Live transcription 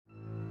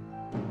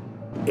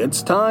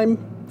It's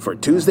time for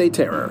Tuesday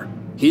Terror,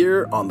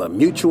 here on the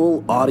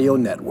Mutual Audio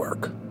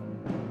Network.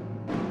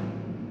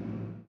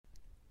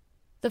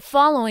 The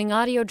following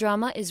audio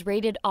drama is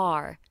rated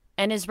R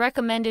and is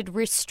recommended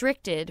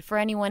restricted for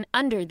anyone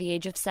under the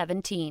age of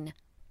 17.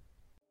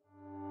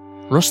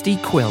 Rusty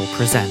Quill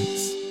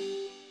presents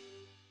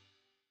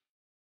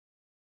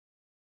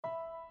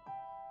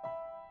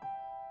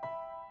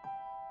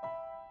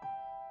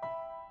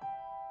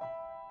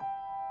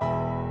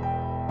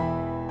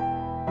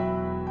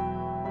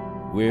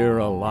We're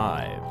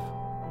Alive,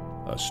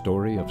 a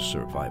story of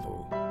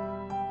survival.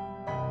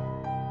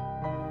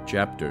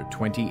 Chapter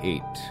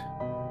 28.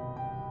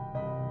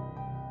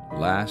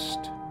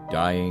 Last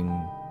Dying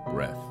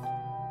Breath.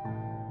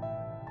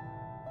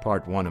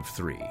 Part 1 of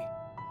 3.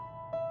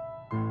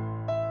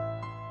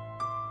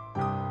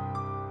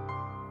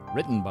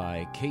 Written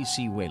by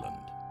K.C. Wayland.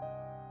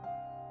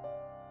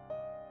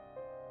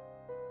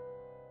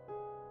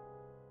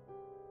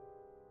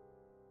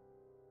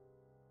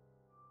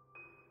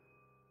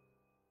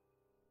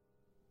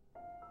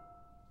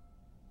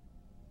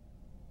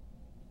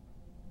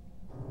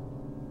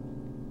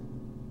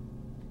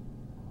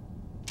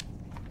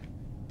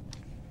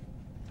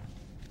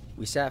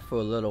 We sat for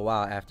a little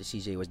while after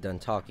CJ was done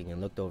talking and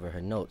looked over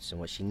her notes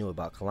and what she knew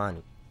about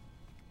Kalani.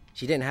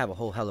 She didn't have a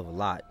whole hell of a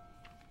lot,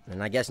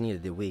 and I guess neither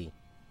did we.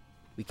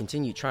 We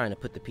continued trying to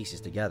put the pieces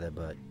together,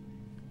 but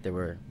there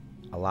were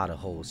a lot of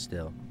holes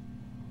still.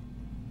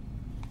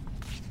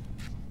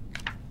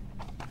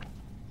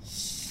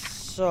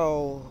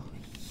 So,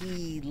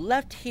 he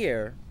left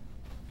here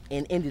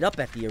and ended up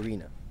at the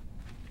arena.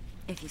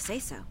 If you say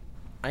so.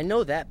 I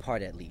know that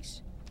part at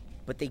least,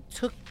 but they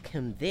took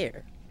him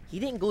there. He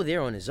didn't go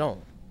there on his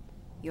own.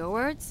 Your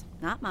words,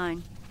 not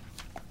mine.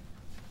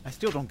 I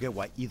still don't get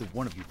why either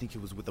one of you think he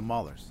was with the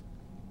Maulers.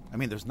 I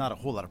mean, there's not a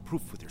whole lot of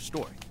proof with your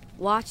story.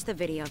 Watch the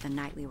video the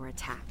night we were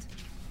attacked.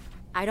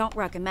 I don't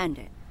recommend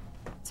it.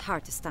 It's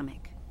hard to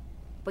stomach.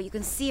 But you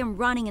can see him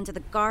running into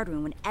the guard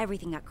room when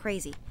everything got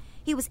crazy.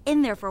 He was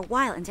in there for a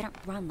while and didn't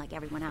run like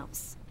everyone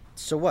else.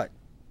 So what?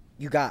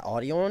 You got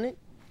audio on it?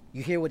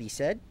 You hear what he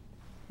said?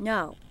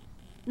 No,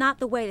 not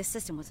the way the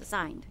system was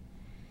designed.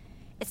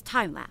 It's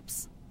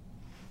time-lapse.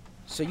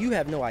 So you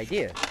have no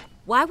idea?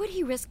 Why would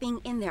he risk being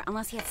in there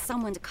unless he had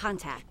someone to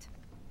contact?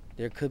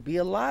 There could be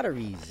a lot of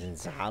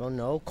reasons. I don't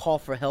know. Call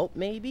for help,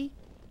 maybe?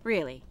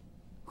 Really?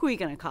 Who are you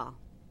gonna call?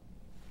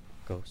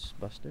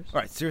 Ghostbusters?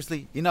 All right,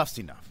 seriously, enough's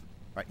enough.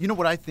 All right, you know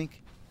what I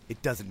think? It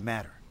doesn't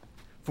matter.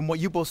 From what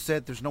you both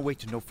said, there's no way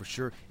to know for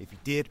sure if he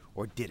did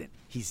or didn't.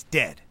 He's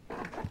dead.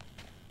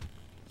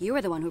 You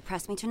were the one who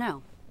pressed me to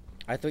know.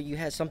 I thought you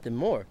had something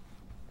more.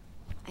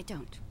 I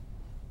don't.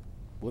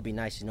 Would be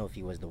nice to know if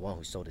he was the one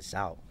who sold us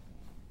out.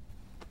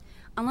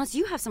 Unless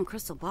you have some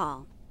crystal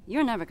ball,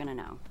 you're never gonna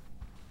know.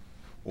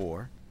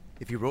 Or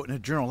if he wrote in a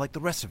journal like the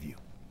rest of you.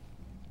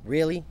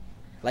 Really?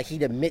 Like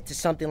he'd admit to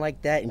something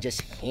like that and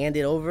just hand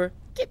it over?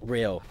 Get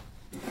real.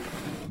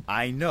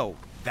 I know.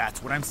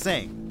 That's what I'm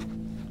saying.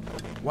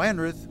 Why on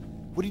earth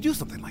would he do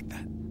something like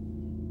that?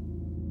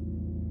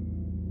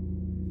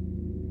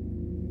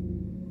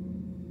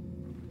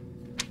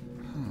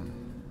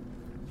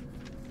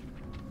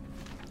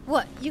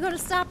 What, you gonna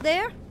stop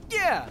there?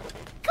 Yeah!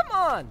 Come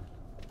on!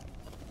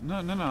 No,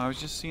 I was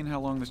just seeing how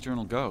long this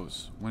journal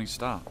goes, when he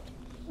stopped.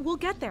 We'll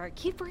get there.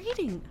 Keep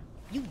reading.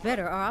 You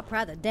better, or I'll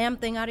pry the damn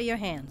thing out of your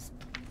hands.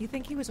 You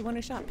think he was the one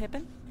who shot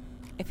Pippin?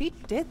 If he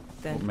did,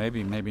 then... Well,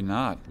 maybe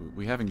not.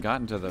 We haven't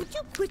gotten to the... Would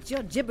you quit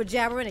your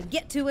jibber-jabbering and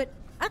get to it?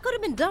 I could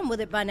have been done with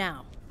it by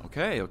now.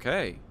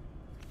 Okay.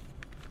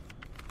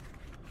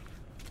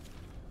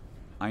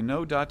 I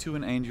know Datu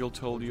and Angel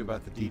told you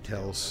about the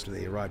details.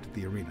 They arrived at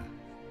the arena,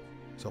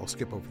 so I'll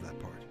skip over that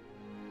part.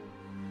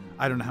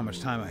 I don't know how much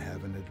time I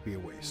have, and it'd be a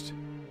waste.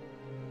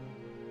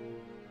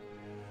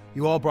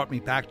 You all brought me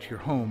back to your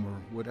home,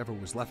 or whatever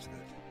was left of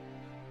it.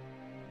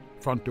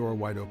 Front door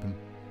wide open,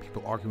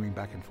 people arguing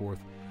back and forth,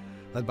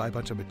 led by a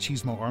bunch of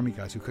machismo army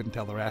guys who couldn't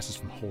tell their asses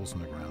from holes in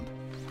the ground.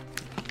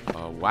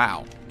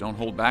 Wow. Don't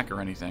hold back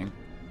or anything.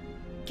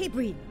 Keep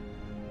reading.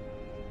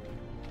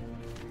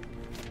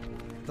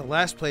 The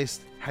last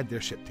place had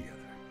their shit together,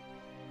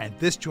 and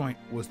this joint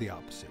was the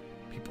opposite.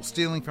 People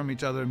stealing from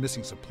each other,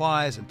 missing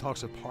supplies, and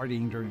talks of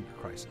partying during the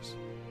crisis.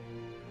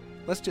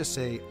 Let's just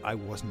say I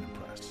wasn't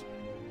impressed.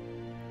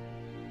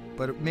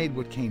 But it made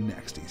what came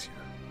next easier.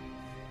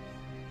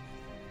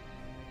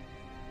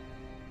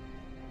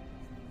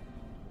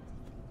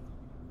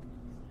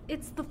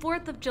 It's the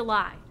 4th of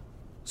July.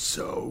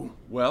 So?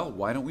 Well,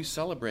 why don't we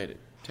celebrate it?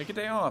 Take a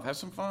day off, have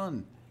some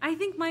fun. I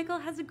think Michael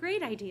has a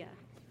great idea.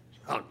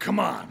 Oh, come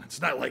on. It's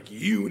not like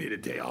you need a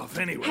day off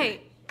anyway.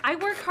 Hey, I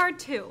work hard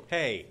too.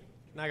 Hey,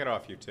 knock it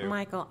off, you two.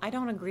 Michael, I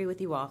don't agree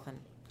with you often.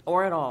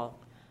 Or at all.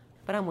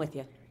 But I'm with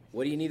you.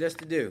 What do you need us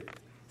to do?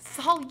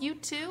 Saul, you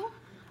too?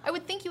 I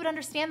would think you would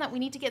understand that we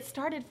need to get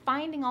started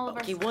finding all of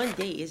our... Okay, one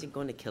day isn't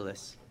going to kill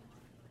us.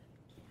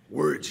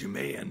 Words you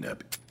may end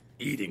up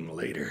eating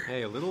later.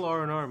 Hey, a little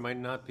R&R might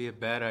not be a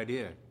bad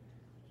idea.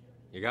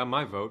 You got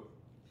my vote.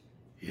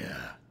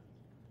 Yeah.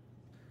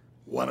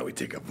 Why don't we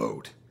take a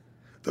vote?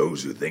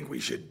 Those who think we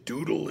should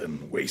doodle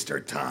and waste our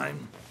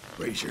time,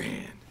 raise your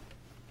hand.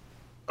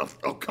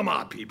 Oh, come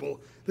on,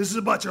 people. This is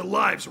about your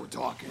lives we're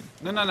talking.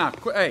 No.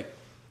 Hey,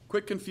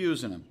 quit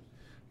confusing them.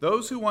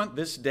 Those who want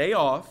this day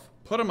off,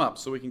 put them up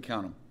so we can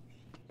count them.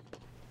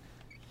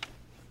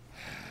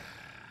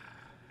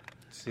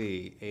 Let's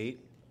see, 8,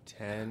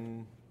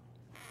 10,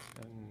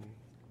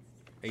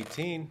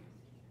 18.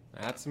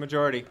 That's the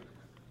majority.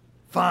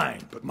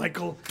 Fine, but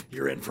Michael,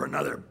 you're in for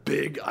another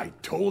big I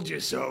told you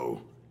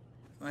so.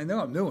 I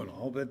know I'm new and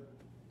all, but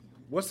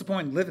what's the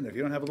point in living if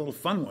you don't have a little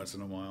fun once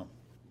in a while?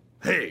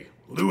 Hey,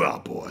 luau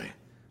boy.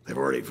 They've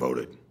already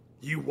voted.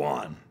 You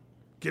won.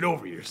 Get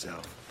over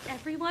yourself.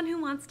 Everyone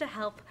who wants to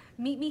help,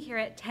 meet me here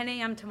at 10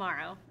 a.m.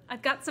 tomorrow.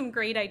 I've got some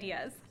great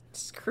ideas.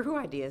 Screw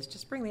ideas.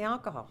 Just bring the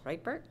alcohol,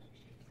 right, Bert?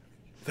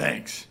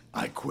 Thanks.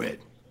 I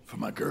quit. For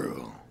my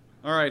girl.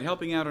 All right,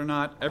 helping out or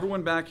not,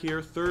 everyone back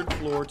here, 3rd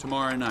floor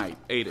tomorrow night,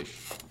 8-ish.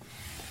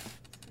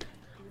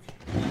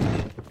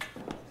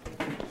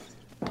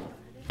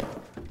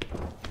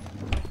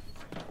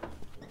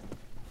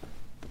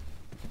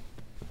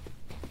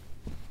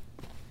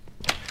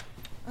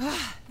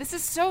 This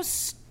is so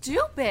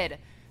stupid.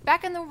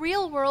 Back in the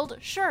real world,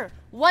 sure,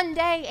 one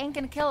day ain't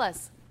gonna kill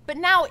us. But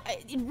now,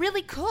 it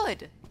really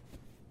could.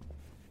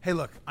 Hey,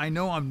 look, I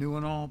know I'm new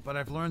and all, but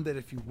I've learned that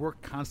if you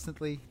work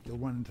constantly, you'll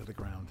run into the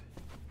ground.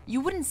 You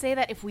wouldn't say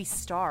that if we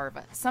starve.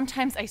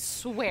 Sometimes I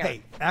swear.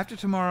 Hey, after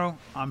tomorrow,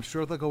 I'm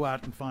sure they'll go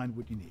out and find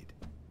what you need.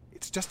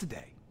 It's just a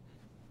day.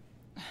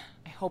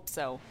 I hope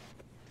so.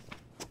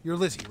 You're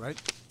Lizzie, right?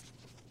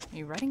 Are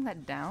you writing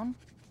that down?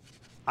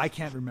 I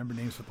can't remember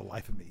names for the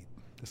life of me.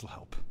 This'll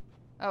help.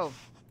 Oh,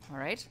 all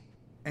right.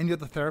 And you're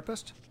the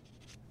therapist?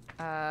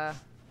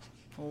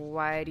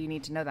 Why do you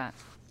need to know that?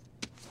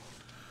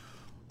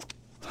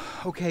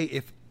 Okay,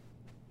 if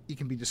you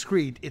can be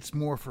discreet, it's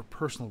more for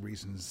personal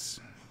reasons.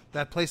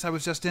 That place I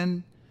was just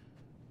in,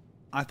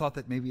 I thought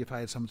that maybe if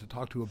I had someone to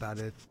talk to about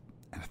it,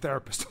 and a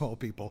therapist of all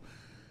people.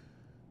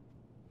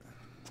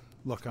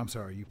 Look, I'm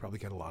sorry, you probably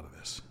get a lot of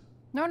this.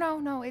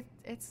 No,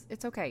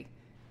 it's okay.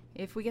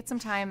 If we get some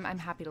time, I'm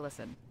happy to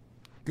listen.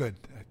 Good.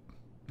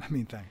 I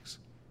mean, thanks.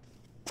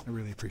 I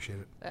really appreciate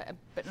it.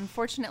 But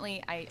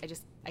unfortunately, I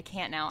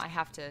can't now. I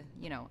have to,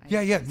 No,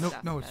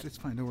 it's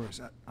fine. No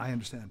worries. I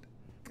understand.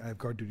 I have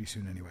guard duty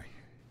soon anyway.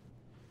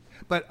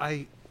 But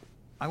I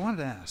wanted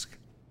to ask.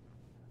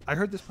 I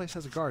heard this place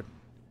has a garden.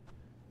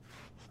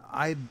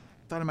 I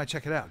thought I might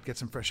check it out, get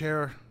some fresh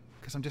air,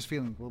 because I'm just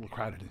feeling a little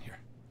crowded in here.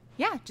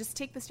 Yeah, just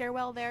take the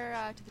stairwell there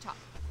to the top.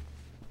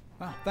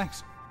 Wow,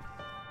 thanks.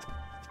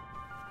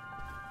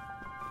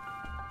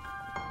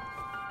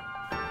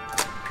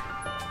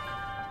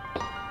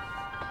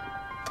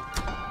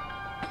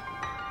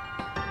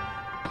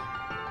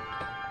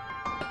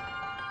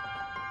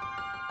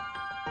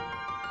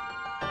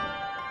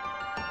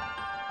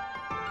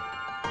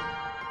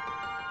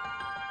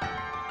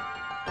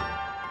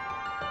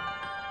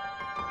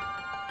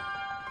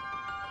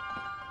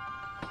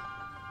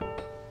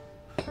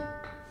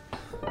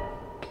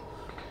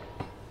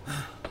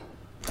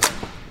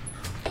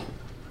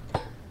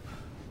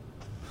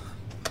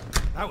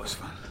 That was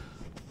fun.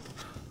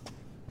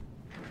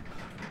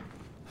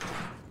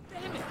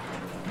 Damn it.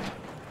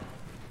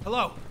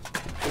 Hello.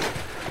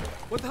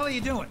 What the hell are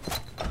you doing?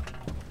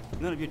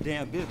 None of your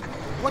damn business.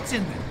 What's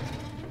in there?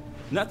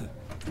 Nothing.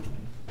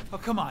 Oh,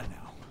 come on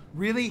now.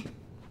 Really?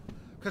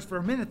 Because for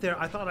a minute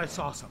there, I thought I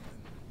saw something.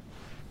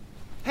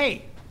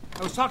 Hey,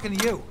 I was talking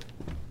to you.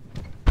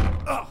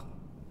 Ugh.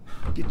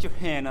 Get your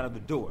hand out of the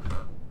door.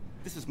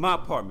 This is my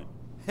apartment.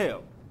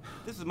 Hell,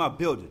 this is my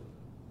building.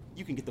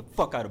 You can get the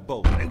fuck out of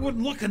both. They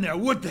wouldn't look in there,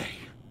 would they?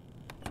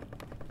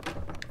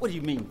 What do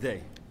you mean,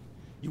 they?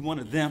 You one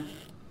of them?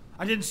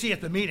 I didn't see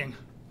at the meeting.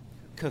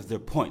 Because they're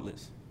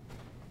pointless.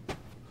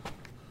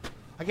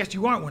 I guess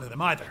you aren't one of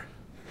them either.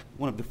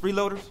 One of the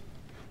freeloaders?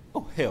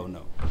 Oh, hell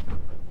no.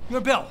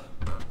 You're Bill,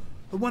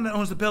 the one that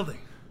owns the building.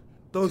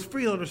 Those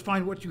freeloaders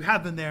find what you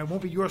have in there and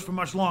won't be yours for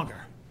much longer.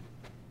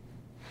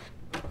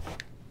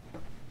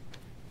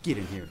 Get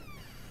in here.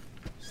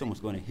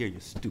 Someone's going to hear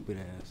your stupid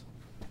ass.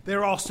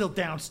 They're all still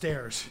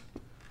downstairs.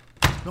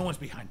 No one's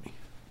behind me.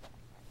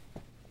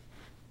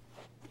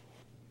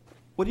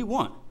 What do you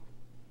want?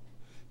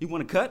 You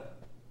want to cut?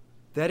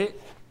 That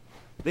it?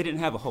 They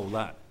didn't have a whole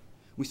lot.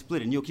 We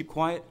split it and you'll keep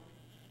quiet?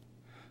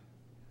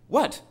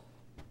 What?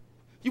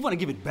 You want to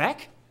give it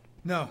back?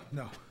 No.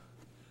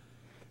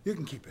 You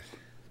can keep it.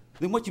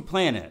 Then what you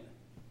plan at?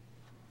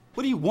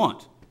 What do you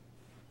want?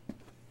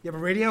 You have a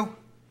radio?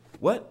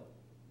 What?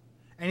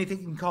 Anything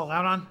you can call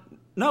out on?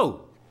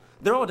 No.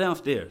 They're all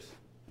downstairs.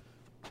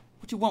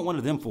 What you want one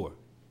of them for?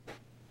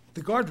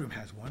 The guard room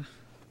has one.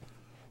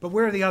 But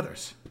where are the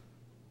others?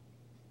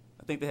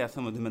 I think they have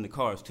some of them in the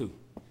cars, too.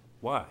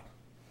 Why?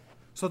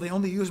 So they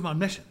only use them on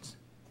missions?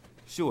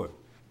 Sure.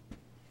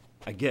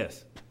 I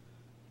guess.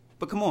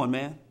 But come on,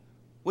 man.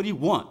 What do you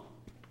want?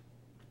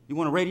 You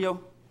want a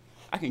radio?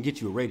 I can get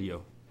you a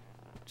radio.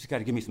 Just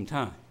gotta give me some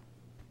time.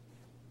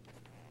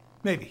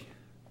 Maybe.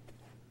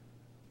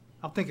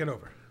 I'll think it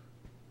over.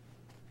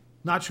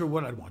 Not sure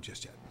what I'd want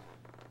just yet.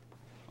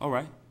 All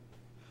right.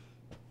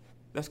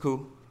 That's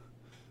cool.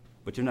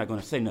 But you're not going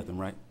to say nothing,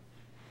 right?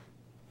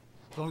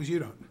 As long as you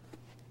don't.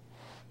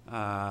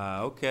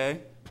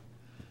 Okay.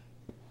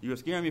 You were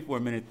scaring me for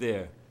a minute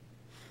there.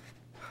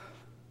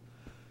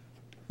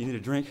 You need a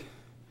drink?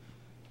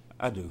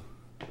 I do.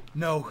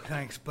 No,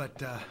 thanks,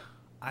 but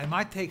I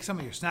might take some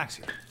of your snacks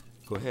here.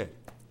 Go ahead.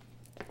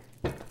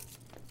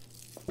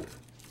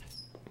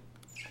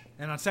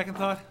 And on second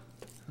thought,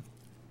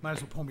 might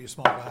as well pour me a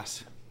small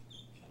glass.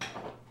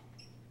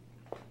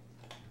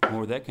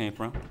 Where that came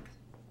from?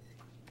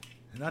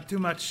 Not too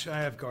much. I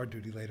have guard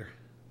duty later.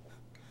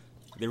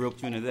 They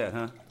roped you into that,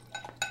 huh?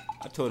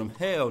 I told them,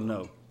 hell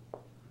no.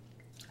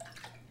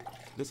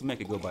 This will make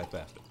it go by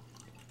faster.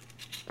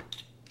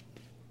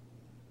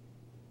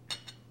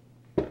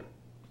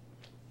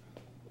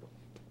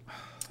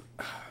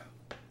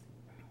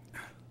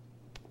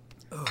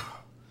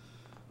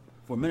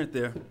 For a minute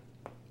there,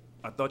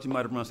 I thought you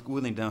might have run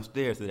squealing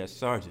downstairs to that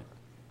sergeant.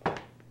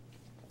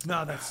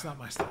 No, that's not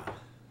my style.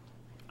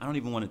 I don't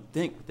even want to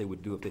think what they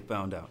would do if they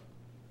found out.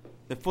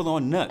 They're full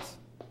on nuts.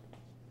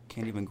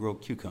 Can't even grow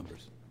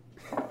cucumbers.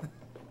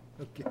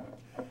 Okay.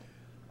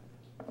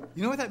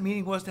 You know what that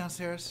meeting was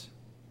downstairs?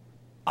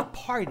 A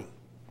party.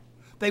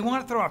 They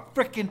want to throw a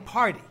frickin'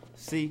 party.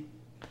 See,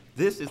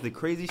 this is the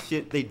crazy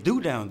shit they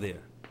do down there.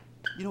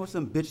 You know what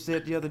some bitch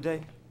said the other day?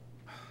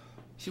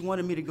 She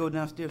wanted me to go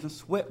downstairs and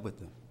sweat with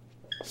them.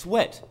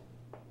 Sweat?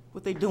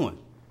 What they doing?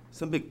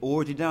 Some big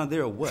orgy down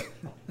there or what?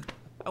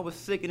 I was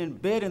sick and in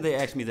bed and they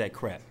asked me that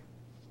crap.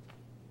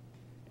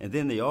 And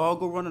then they all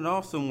go running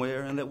off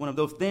somewhere and let one of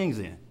those things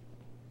in.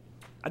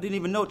 I didn't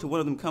even know till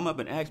one of them come up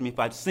and asked me if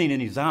I'd seen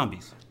any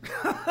zombies.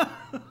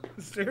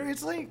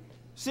 Seriously?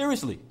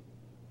 Seriously.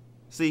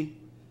 See,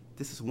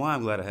 this is why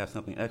I'm glad I have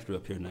something extra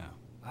up here now.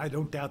 I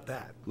don't doubt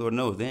that. Lord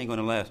knows they ain't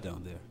gonna last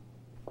down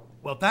there.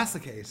 Well, if that's the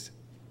case,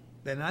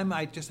 then I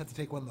might just have to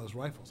take one of those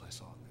rifles I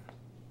saw in there.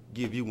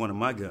 Give you one of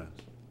my guns?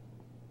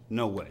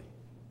 No way.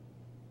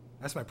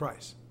 That's my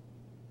price.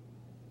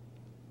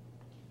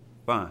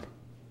 Fine.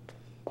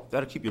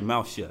 That'll keep your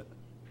mouth shut.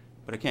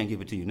 But I can't give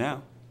it to you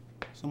now.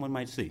 Someone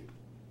might see.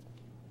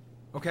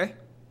 Okay.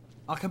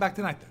 I'll come back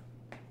tonight then.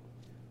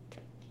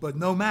 But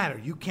no matter,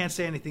 you can't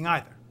say anything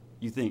either.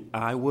 You think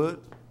I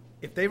would?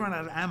 If they run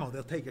out of ammo,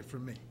 they'll take it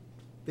from me.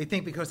 They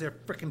think because they're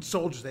frickin'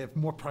 soldiers, they have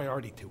more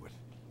priority to it.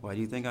 Why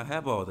do you think I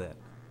have all that?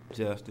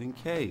 Just in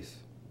case.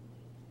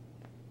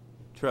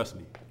 Trust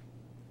me.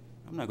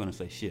 I'm not gonna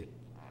say shit.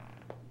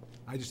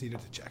 I just needed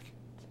to check.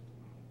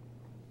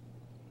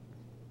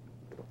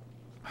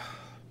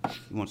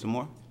 You want some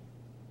more?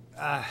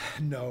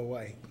 No,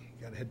 I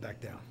gotta head back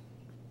down.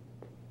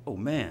 Oh,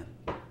 man.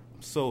 I'm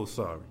so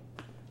sorry.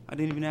 I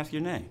didn't even ask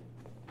your name.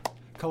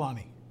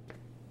 Kalani.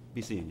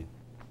 Be seeing you.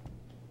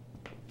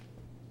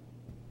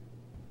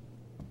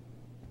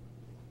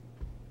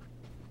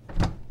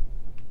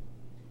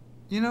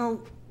 You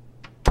know,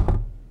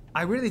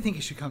 I really think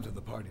you should come to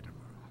the party tomorrow.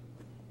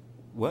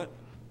 What?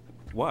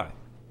 Why?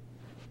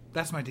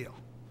 That's my deal.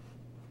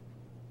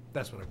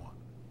 That's what I want.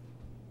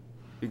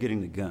 You're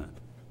getting the gun.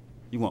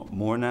 You want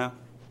more now?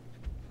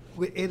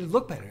 It'd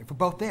look better if we're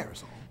both there,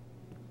 is all.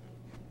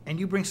 And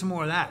you bring some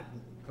more of that.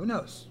 Who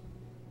knows?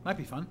 Might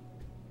be fun.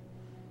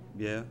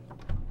 Yeah.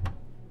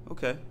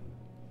 Okay.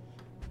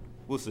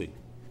 We'll see.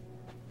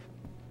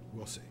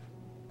 We'll see.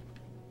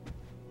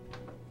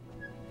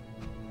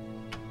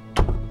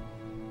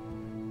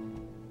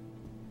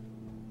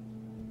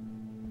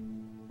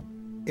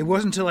 It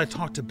wasn't until I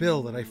talked to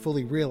Bill that I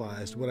fully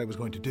realized what I was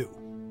going to do.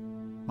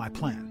 My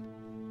plan.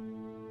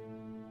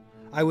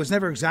 I was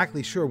never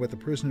exactly sure what the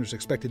prisoners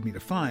expected me to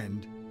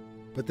find,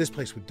 but this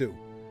place would do.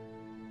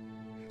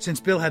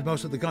 Since Bill had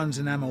most of the guns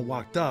and ammo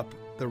locked up,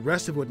 the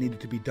rest of what needed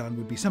to be done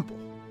would be simple.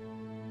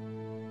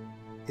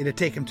 It had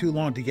taken too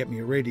long to get me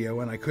a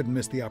radio, and I couldn't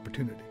miss the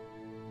opportunity.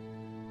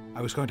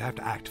 I was going to have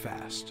to act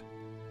fast.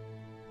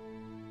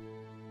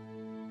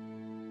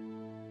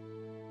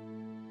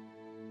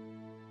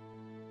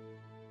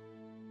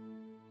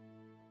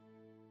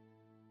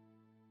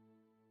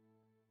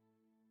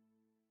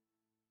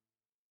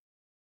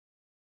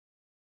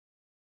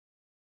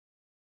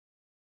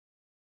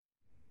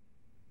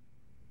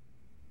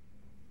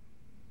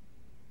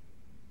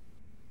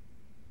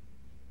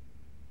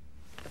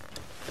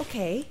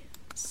 Okay,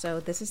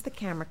 so this is the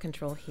camera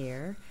control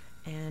here,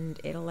 and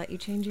it'll let you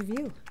change your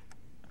view.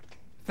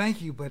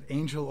 Thank you, but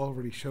Angel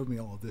already showed me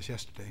all of this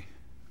yesterday.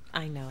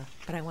 I know,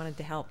 but I wanted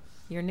to help.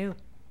 You're new.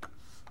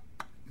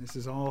 This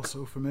is all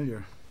so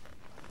familiar.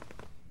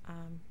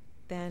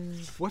 Then...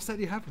 What's that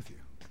you have with you?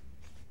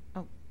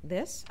 Oh,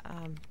 this?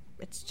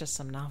 It's just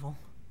some novel.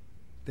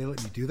 They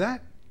let you do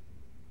that?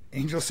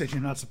 Angel said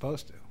you're not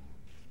supposed to.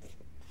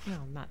 No,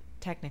 not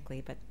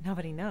technically, but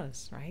nobody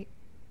knows, right?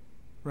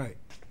 Right.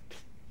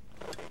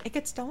 It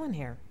gets stolen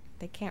here.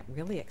 They can't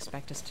really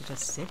expect us to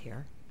just sit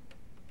here.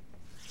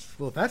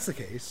 Well, if that's the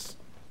case,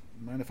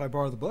 mind if I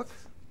borrow the book?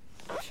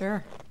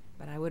 Sure,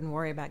 but I wouldn't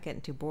worry about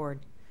getting too bored.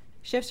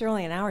 Shifts are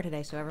only an hour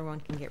today, so everyone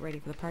can get ready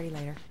for the party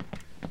later.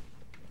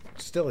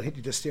 Still, I hate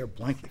you to stare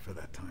blankly for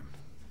that time.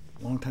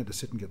 Long time to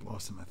sit and get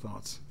lost in my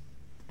thoughts.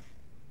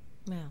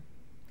 Well,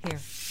 here.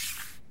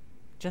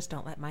 Just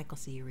don't let Michael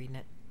see you reading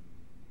it.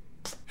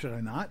 Should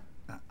I not?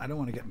 I don't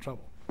want to get in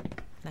trouble.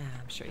 Nah,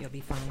 I'm sure you'll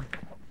be fine.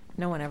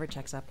 No one ever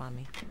checks up on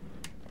me.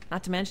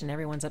 Not to mention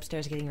everyone's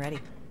upstairs getting ready.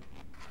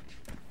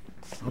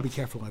 I'll be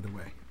careful either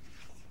way.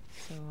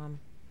 So,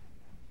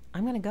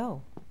 I'm gonna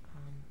go.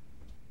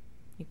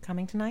 You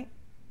coming tonight?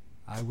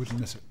 I wouldn't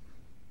miss it.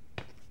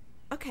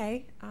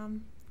 Okay,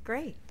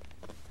 great.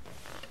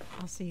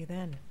 I'll see you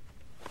then.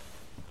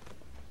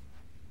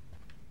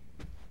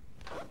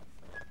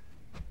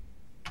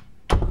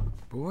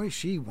 Boy,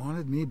 she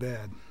wanted me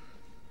bad.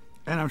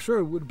 And I'm sure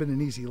it would have been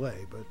an easy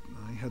lay, but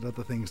I had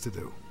other things to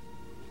do.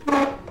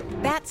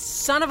 That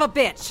son of a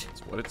bitch!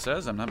 That's what it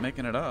says. I'm not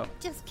making it up.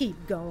 Just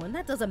keep going.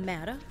 That doesn't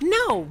matter.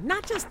 No,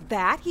 not just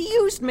that. He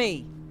used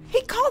me.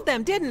 He called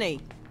them, didn't he?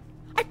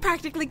 I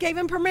practically gave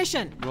him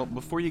permission. Well,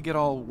 before you get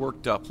all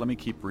worked up, let me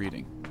keep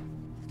reading.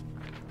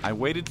 I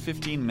waited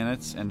 15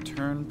 minutes and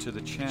turned to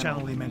the channel.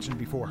 Channel he mentioned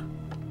before.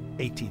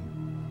 18.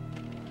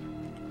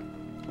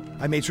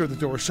 I made sure the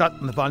door was shut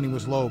and the volume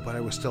was low, but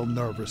I was still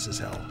nervous as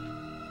hell.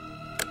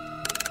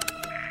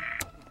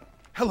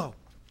 Hello.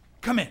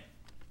 Come in.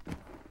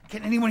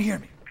 Can anyone hear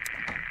me?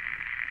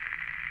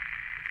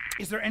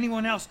 Is there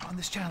anyone else on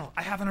this channel?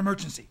 I have an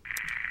emergency.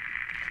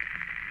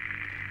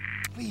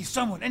 Please,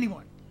 someone,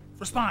 anyone,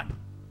 respond.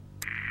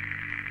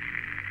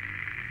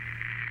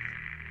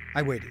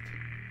 I waited,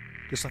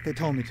 just like they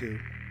told me to,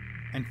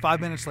 and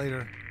 5 minutes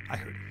later, I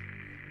heard it.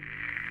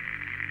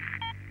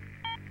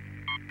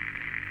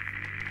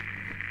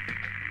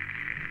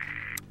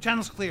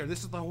 Channel's clear.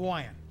 This is the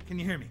Hawaiian. Can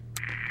you hear me?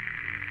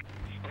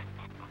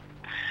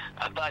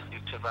 I thought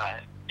you'd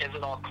survive. Is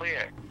it all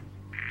clear?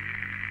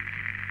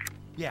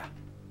 Yeah.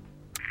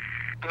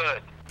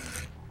 Good.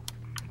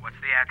 What's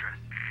the address?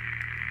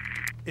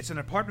 It's an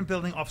apartment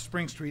building off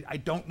Spring Street. I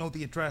don't know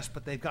the address,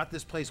 but they've got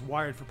this place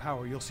wired for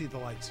power. You'll see the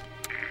lights.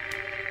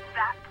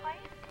 That place?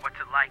 What's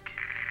it like?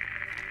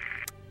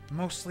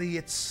 Mostly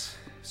it's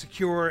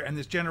secure, and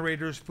there's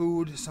generators,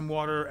 food, some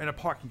water, and a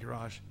parking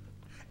garage.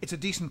 It's a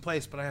decent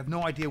place, but I have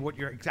no idea what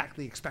you're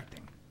exactly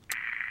expecting.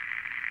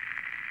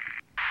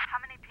 How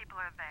many people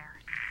are there?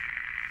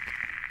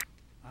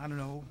 I don't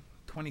know,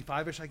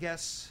 25-ish, I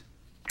guess.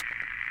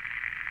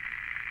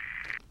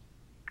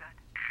 Good.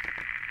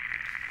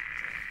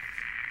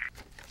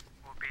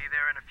 We'll be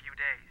there in a few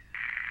days.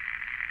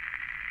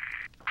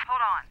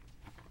 Hold on.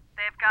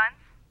 They have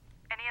guns?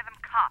 Any of them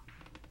cops?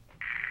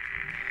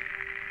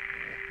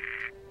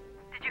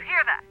 Did you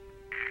hear that?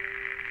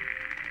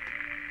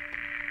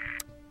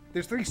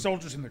 There's 3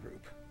 soldiers in the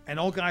group. An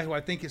old guy who I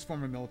think is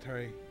former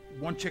military,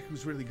 one chick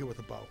who's really good with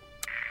a bow.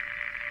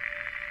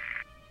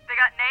 They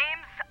got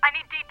names? I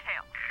need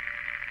details.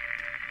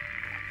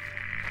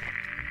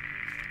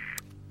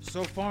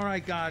 So far I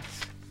got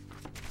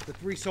the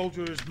 3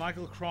 soldiers,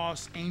 Michael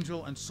Cross,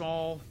 Angel, and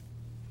Saul.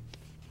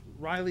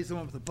 Riley's the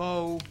one with the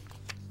bow.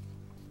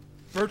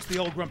 Bert's the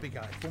old grumpy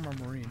guy, former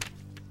Marine.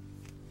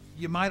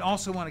 You might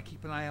also want to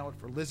keep an eye out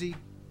for Lizzie.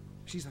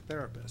 She's a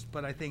therapist,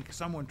 but I think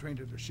someone trained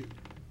her to shoot.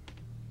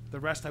 The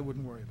rest I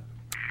wouldn't worry about.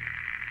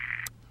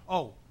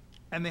 Oh,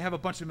 and they have a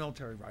bunch of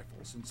military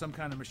rifles and some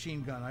kind of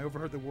machine gun. I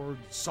overheard the word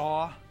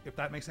saw, if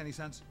that makes any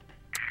sense.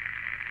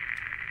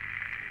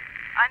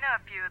 I know a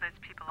few of those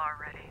people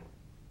already.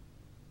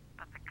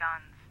 But the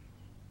guns,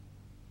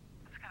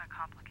 it's gonna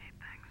complicate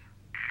things.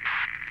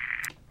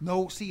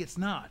 No, see, it's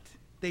not.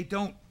 They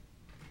don't...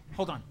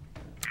 Hold on.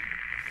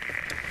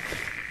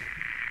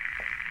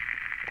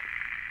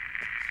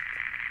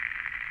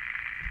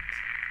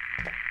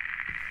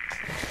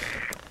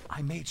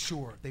 I made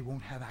sure they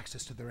won't have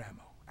access to their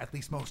ammo, at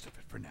least most of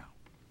it for now.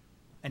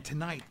 And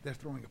tonight, they're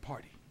throwing a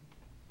party.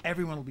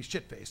 Everyone will be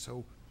shit-faced,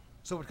 so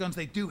what guns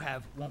they do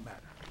have won't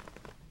matter.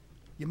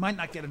 You might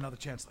not get another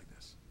chance like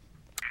this.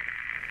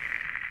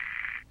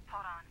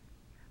 Hold on.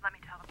 Let me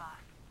tell the boss.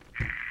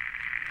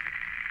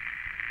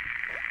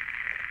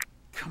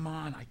 Come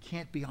on, I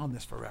can't be on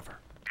this forever.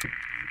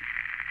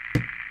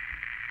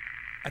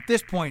 At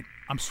this point,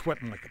 I'm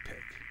sweating like a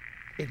pig.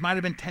 It might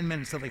have been 10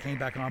 minutes till they came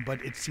back on,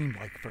 but it seemed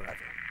like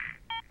forever.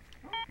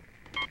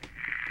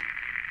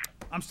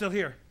 I'm still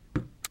here.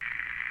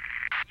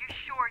 You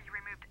sure you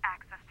removed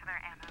access to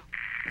their ammo?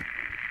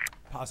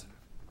 Positive.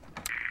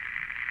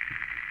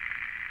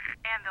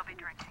 And they'll be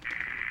drinking.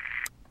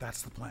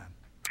 That's the plan.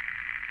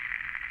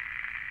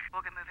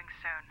 We'll get moving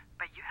soon,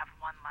 but you have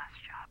one last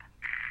job.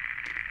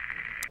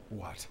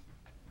 What?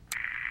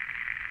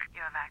 You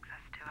have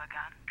access to a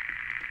gun.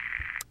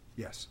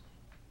 Yes.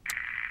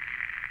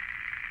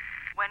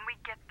 When we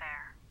get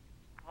there,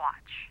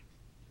 watch.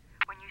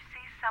 When you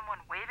see someone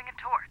waving a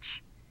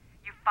torch,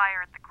 you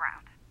fire at the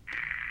ground.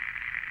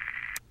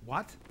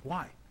 What?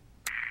 Why?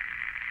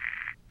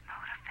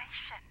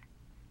 Motivation.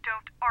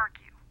 Don't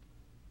argue.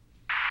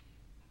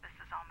 This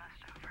is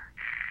almost over.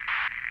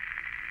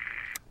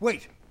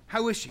 Wait,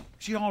 how is she?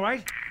 She all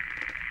right?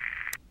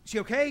 She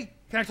okay?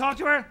 Can I talk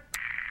to her?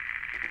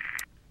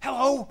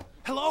 Hello?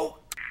 Hello?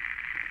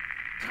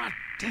 God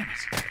damn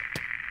it.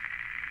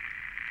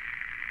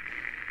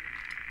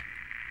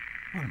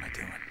 What am I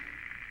doing?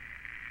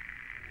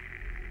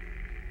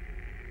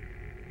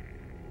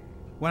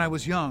 When I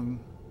was young,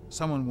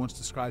 someone once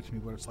described to me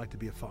what it's like to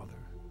be a father.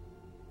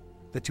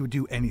 That you would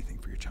do anything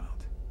for your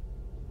child.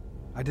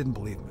 I didn't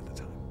believe him at the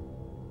time.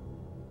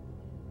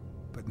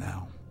 But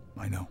now,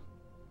 I know.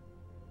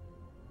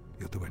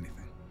 You'll do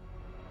anything.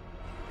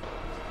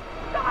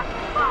 Stop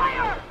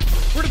fire!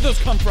 Where did those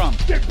come from?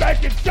 Get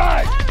back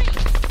inside!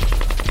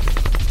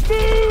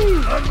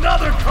 Move!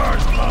 Another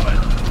car's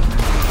coming!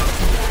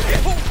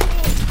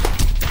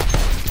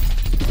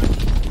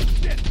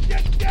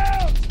 Get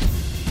down!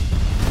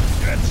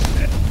 Get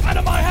out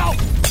of my house!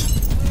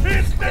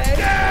 It's the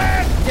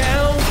dad!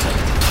 Down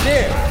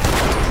there!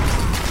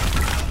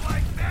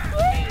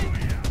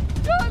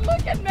 Don't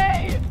look at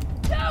me!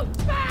 No,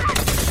 back!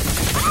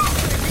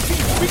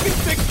 We can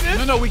fix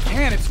this! No, we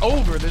can't. It's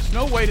over. There's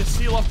no way to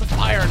seal off the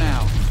fire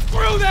now.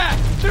 Screw that!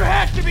 There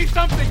has to be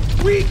something!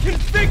 We can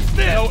fix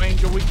this! No,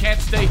 Angel, we can't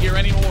stay here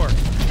anymore.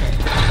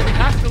 We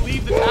have to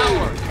leave the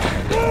tower.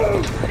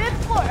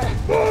 Fifth floor!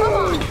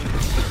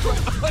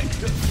 Come on!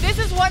 This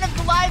is one of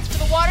the lives for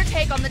the water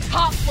tank on the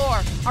top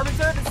floor. Our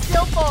reserve is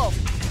still full.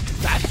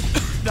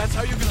 That's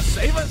how you're gonna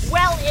save us?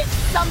 Well, it's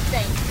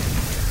something.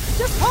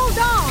 Just hold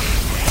on!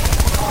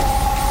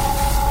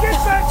 Get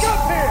back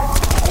up here!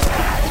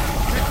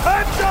 Your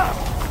time's up!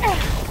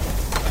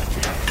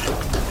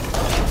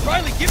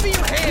 Riley, give me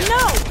your hand!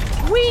 No!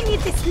 We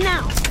need this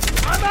now!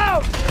 I'm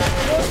out!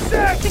 Well,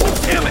 set!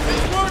 Damn it!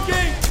 It's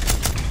working!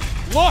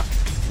 Look!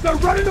 They're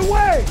running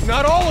away!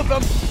 Not all of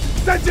them!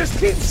 Then just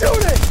keep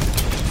shooting!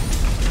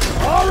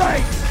 All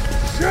right!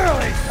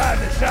 Surely it's time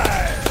to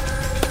shine!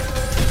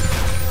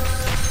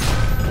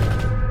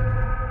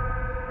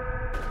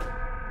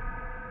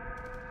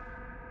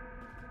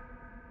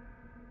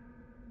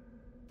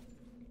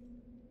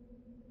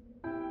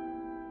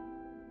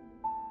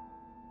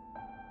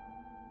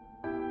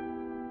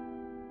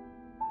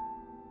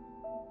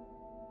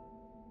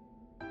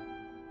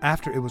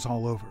 After it was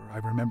all over, I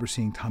remember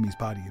seeing Tommy's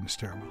body in the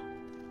stairwell.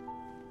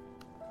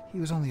 He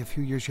was only a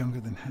few years younger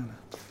than Hannah.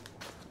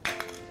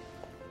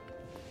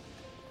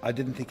 I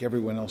didn't think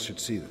everyone else should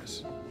see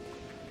this.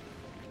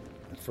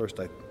 At first,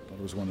 I thought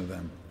it was one of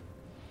them.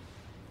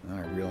 Now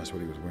I realized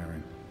what he was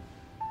wearing.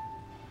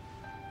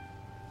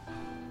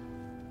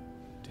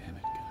 Damn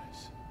it,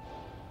 guys.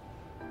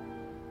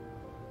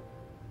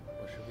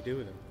 What should we do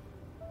with him?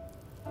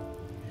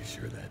 You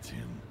sure that's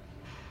him?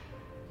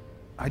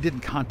 I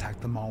didn't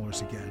contact the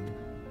Maulers again.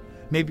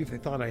 Maybe if they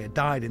thought I had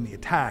died in the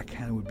attack,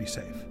 Hannah would be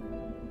safe.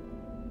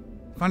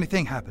 Funny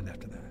thing happened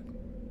after that.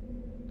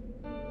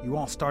 You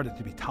all started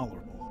to be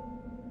tolerable.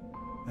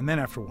 And then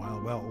after a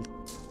while, well,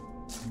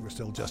 you were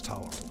still just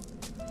tolerable.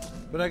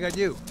 But I got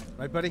you,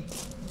 right, buddy?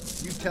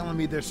 You telling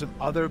me there's some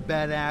other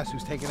badass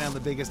who's taking down the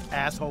biggest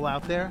asshole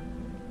out there?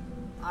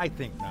 I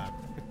think not.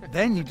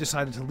 Then you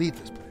decided to leave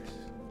this place.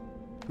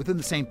 Within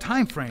the same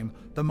time frame,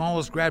 the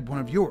Maulers grabbed one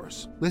of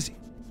yours, Lizzie.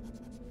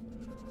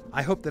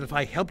 I hoped that if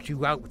I helped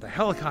you out with the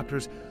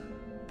helicopters,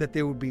 that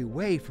there would be a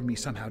way for me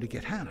somehow to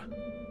get Hannah.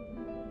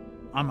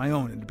 On my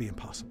own, it'd be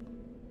impossible.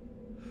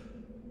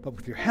 But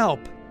with your help,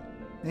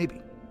 maybe.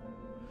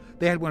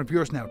 They had one of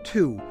yours now,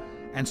 too,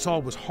 and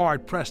Saul was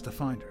hard-pressed to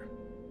find her.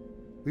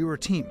 We were a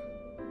team.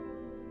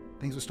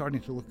 Things were starting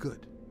to look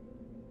good.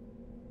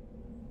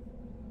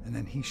 And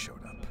then he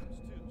showed up.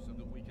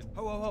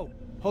 Ho.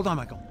 Hold on,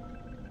 Michael.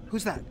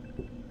 Who's that?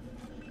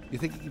 You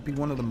think he could be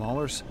one of the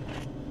Maulers?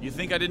 You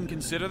think I didn't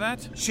consider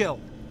that? Chill.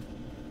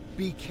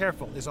 Be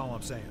careful, is all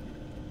I'm saying.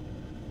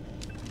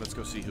 Let's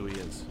go see who he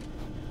is.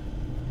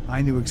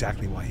 I knew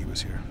exactly why he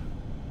was here.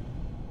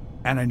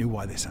 And I knew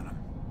why they sent him.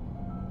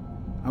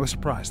 I was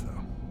surprised,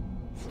 though.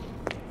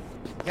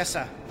 Yes,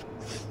 sir.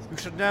 You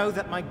should know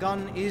that my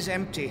gun is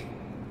empty.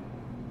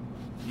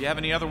 You have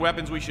any other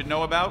weapons we should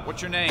know about?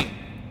 What's your name?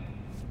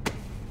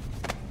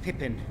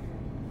 Pippin.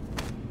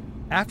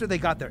 After they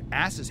got their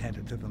asses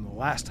handed to them the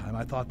last time,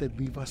 I thought they'd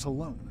leave us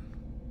alone.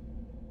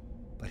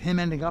 But him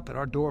ending up at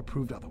our door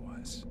proved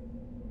otherwise.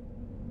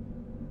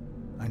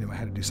 I knew I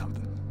had to do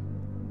something.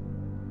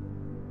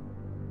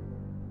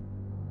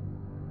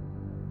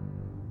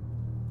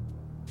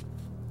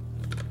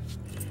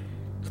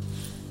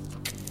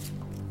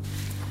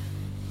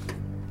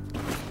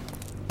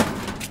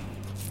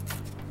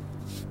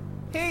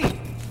 Hey,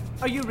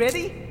 are you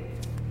ready?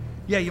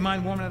 Yeah, you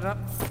mind warming it up?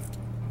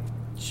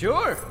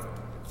 Sure.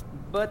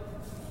 But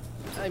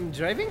I'm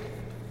driving?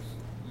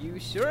 You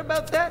sure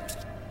about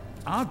that?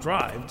 I'll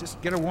drive. Just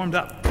get her warmed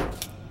up.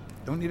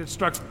 Don't need it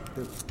struck.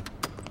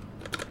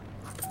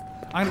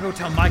 I'm gonna go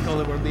tell Michael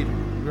that we're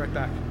leaving. Be right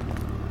back.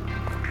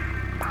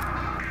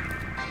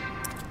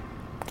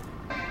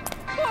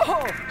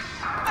 Oh,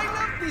 I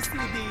love this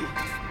CD.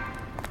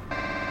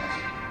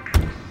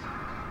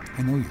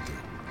 I know you do.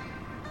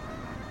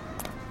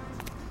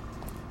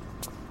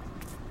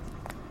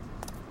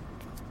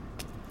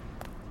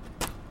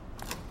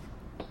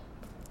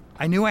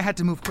 I knew I had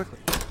to move quickly.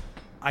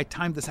 I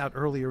timed this out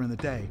earlier in the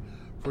day.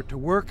 For it to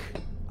work,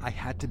 I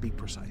had to be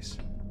precise.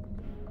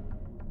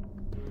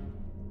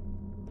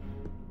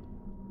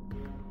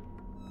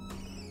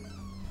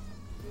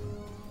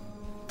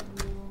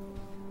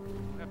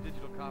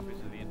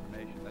 copies of the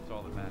information. That's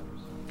all that matters.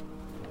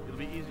 It'll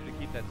be easier to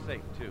keep that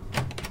safe, too.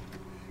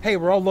 Hey,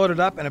 we're all loaded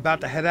up and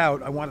about to head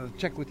out. I wanted to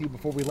check with you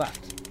before we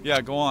left.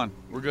 Yeah, go on.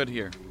 We're good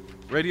here.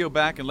 Radio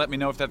back and let me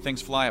know if that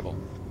thing's flyable.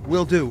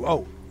 Will do.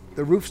 Oh,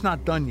 the roof's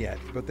not done yet,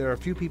 but there are a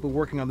few people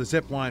working on the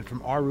zip line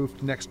from our roof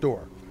to next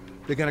door.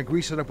 They're going to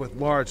grease it up with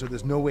lard so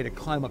there's no way to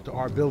climb up to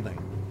our building.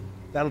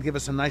 That'll give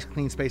us a nice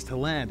clean space to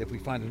land if we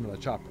find another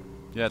chopper.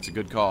 Yeah, it's a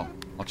good call.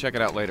 I'll check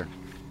it out later.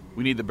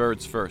 We need the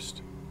birds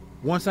first.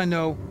 Once I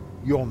know,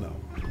 you'll know.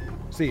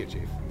 See you,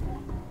 Chief.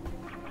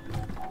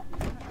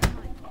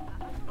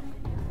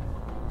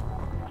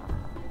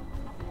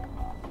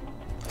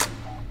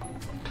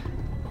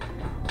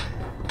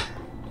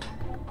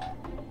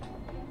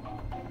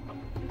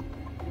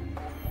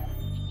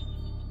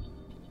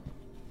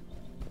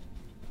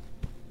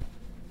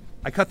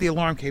 I cut the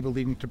alarm cable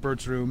leading to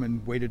Bert's room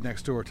and waited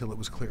next door till it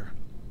was clear.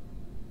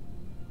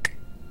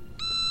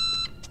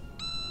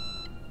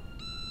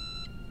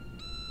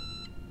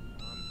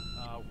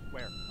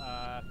 Where?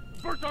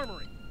 Bert's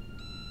Armory!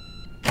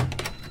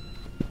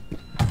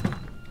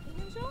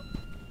 Angel?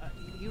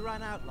 He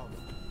ran out, love.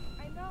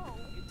 I know.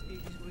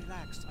 He's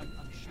relaxed. I'm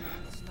sure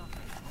it's nothing.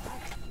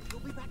 He'll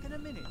be back in a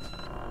minute.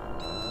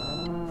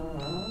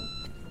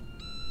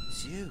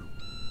 It's you.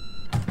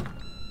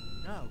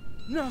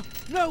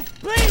 No,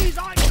 please!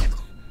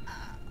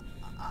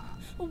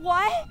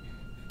 What?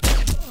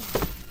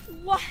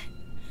 What?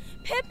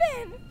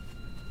 Pippin!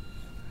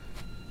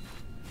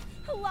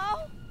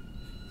 Hello?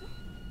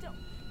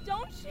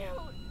 Don't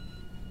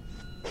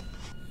shoot!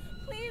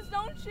 Please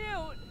don't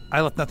shoot!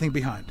 I left nothing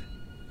behind.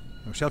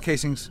 No shell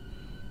casings,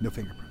 no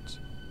fingerprints.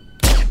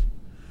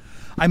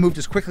 I moved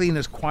as quickly and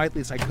as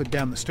quietly as I could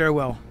down the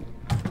stairwell.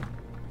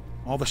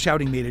 All the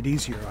shouting made it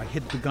easier. I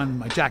hid the gun in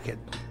my jacket,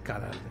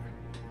 got out of there.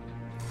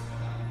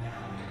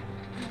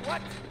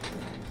 What?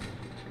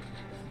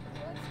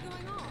 What's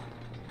going on?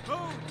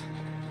 Move!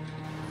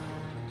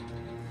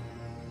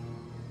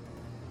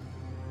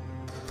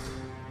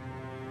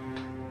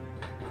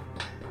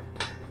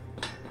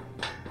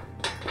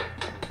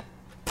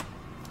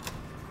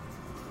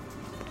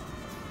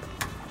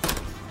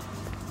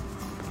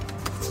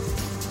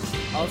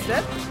 All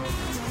set?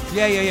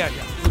 Yeah.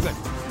 We're good.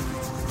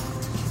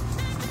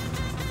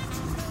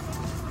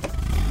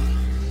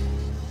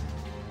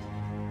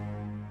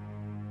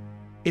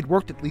 It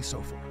worked at least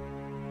so far.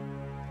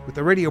 With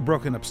the radio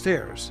broken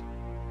upstairs,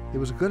 there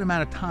was a good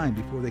amount of time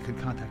before they could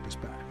contact us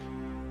back.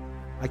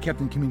 I kept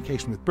in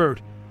communication with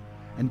Bert,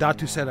 and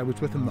Datu said I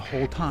was with him the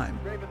whole time.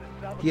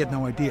 He had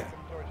no idea,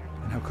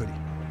 and how could he?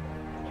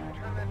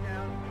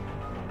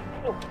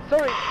 Oh,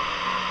 sorry.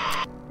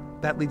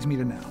 That leads me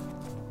to now.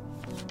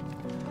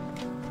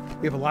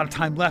 We have a lot of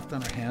time left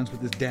on our hands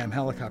with this damn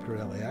helicopter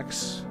at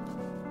LAX.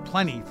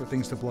 Plenty for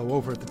things to blow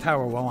over at the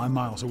tower while I'm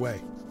miles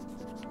away.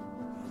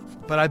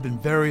 But I've been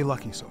very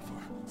lucky so far.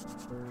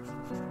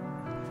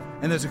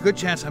 And there's a good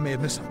chance I may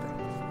have missed something.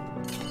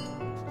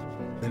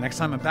 The next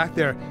time I'm back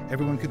there,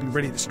 everyone could be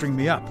ready to string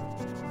me up.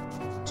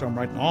 So I'm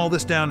writing all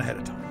this down ahead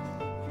of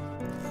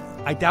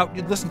time. I doubt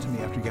you'd listen to me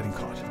after getting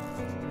caught.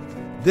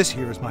 This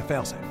here is my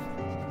failsafe.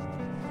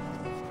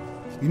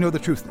 You know the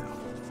truth now.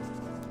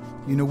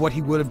 You know what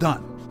he would have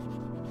done.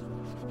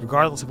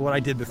 Regardless of what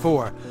I did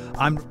before,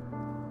 I'm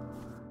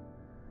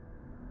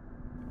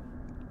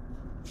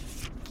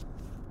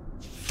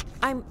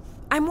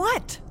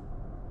what?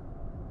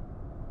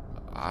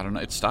 I don't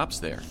know. It stops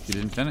there. You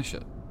didn't finish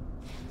it.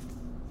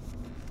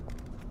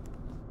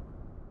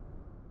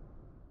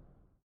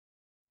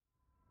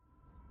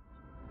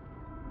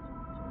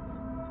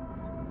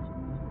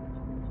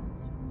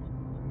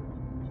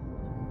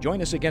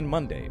 Join us again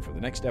Monday for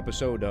the next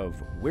episode of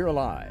We're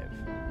Alive.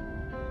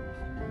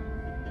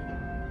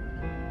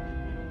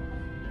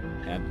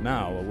 And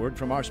now, a word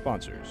from our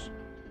sponsors.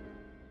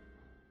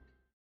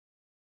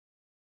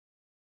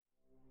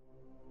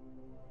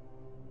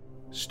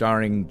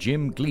 Starring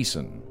Jim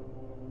Gleason,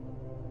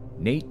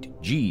 Nate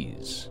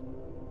Gies,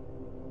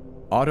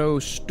 Otto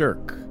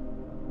Stirk,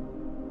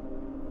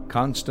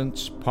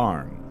 Constance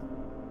Parng,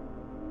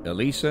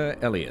 Elisa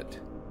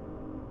Elliott,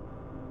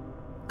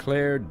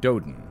 Claire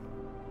Doden,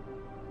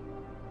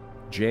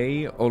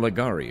 Jay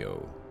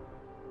Olegario,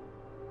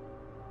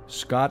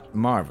 Scott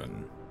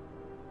Marvin,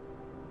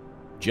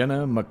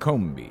 Jenna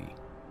McCombie,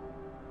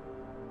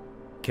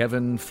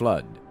 Kevin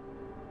Flood,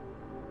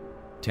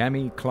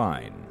 Tammy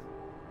Klein,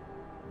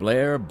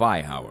 Blair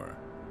Byhauer,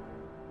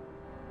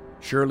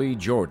 Shirley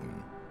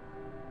Jordan,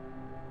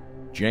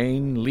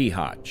 Jane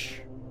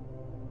Lehotch,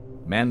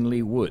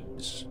 Manly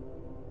Woods,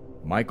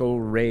 Michael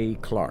Ray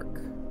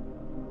Clark,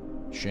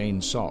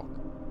 Shane Salk,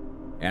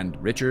 and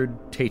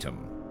Richard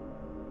Tatum.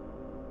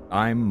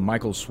 I'm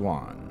Michael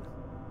Swan.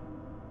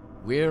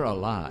 We're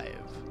Alive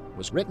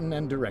was written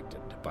and directed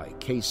by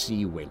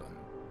K.C. Wayland.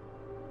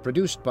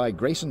 Produced by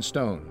Grayson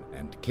Stone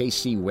and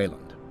K.C.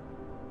 Wayland.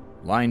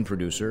 Line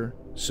producer,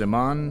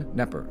 Simon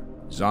Nepper.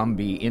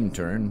 Zombie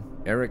intern,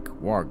 Eric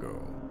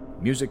Wargo.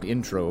 Music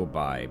intro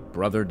by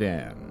Brother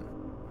Dan.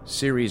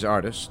 Series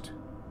artist,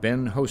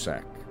 Ben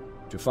Hosack.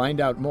 To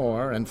find out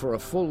more and for a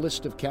full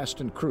list of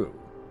cast and crew,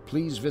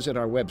 please visit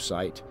our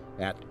website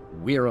at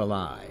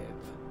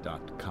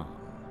we'realive.com.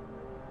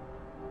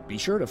 Be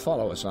sure to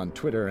follow us on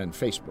Twitter and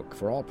Facebook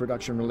for all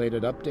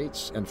production-related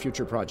updates and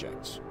future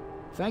projects.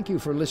 Thank you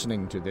for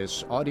listening to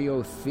this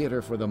audio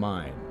theater for the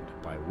mind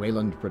by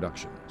Wayland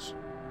Productions.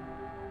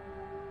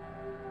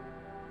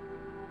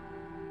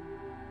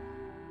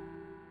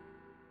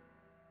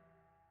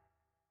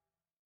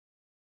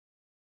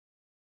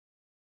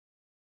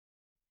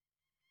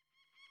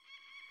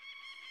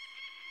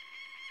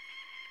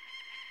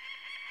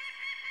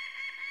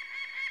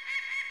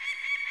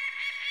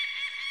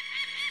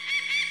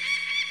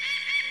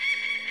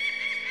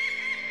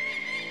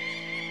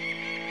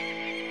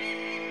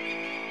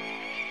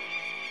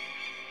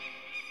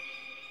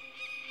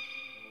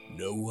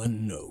 No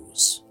one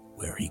knows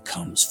where he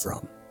comes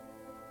from.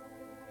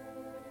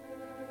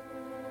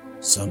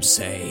 Some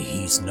say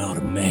he's not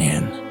a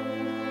man.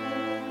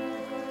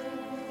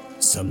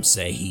 Some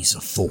say he's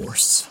a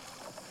force.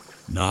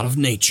 Not of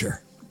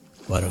nature,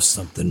 but of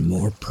something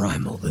more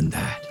primal than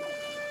that.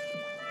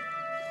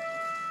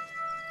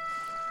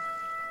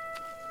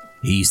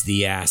 He's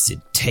the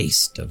acid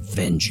taste of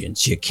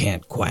vengeance you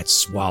can't quite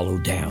swallow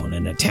down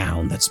in a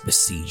town that's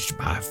besieged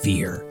by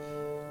fear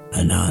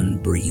and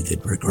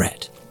unbreathed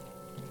regret.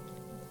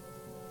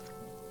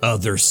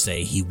 Others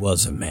say he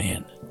was a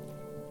man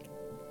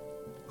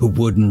who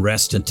wouldn't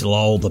rest until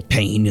all the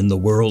pain in the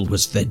world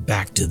was fed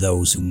back to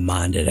those who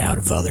mined it out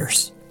of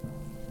others.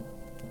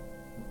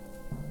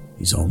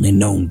 He's only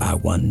known by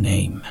one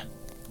name,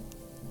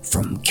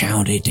 from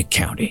county to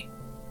county,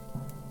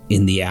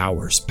 in the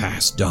hours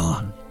past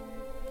dawn,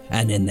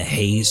 and in the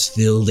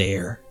haze-filled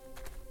air.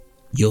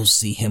 You'll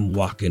see him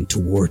walking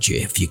towards you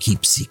if you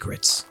keep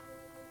secrets,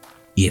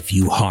 if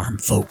you harm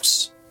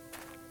folks.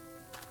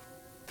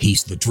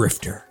 He's the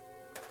Drifter,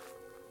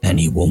 and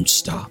he won't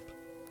stop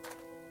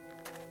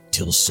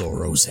till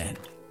sorrow's end.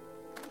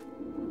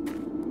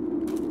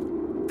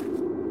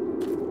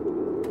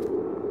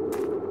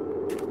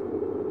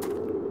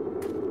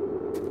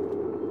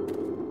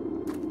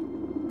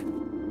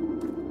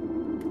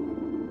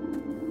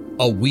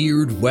 A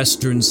weird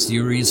Western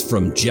series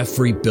from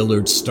Jeffrey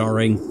Billard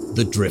starring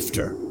The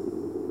Drifter.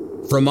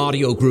 From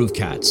Audio Groove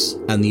Cats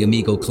and the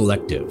Amigo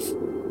Collective.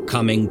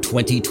 Coming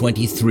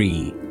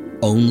 2023,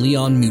 only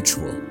on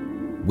Mutual,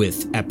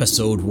 with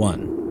Episode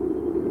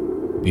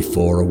 1,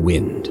 Before a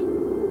Wind.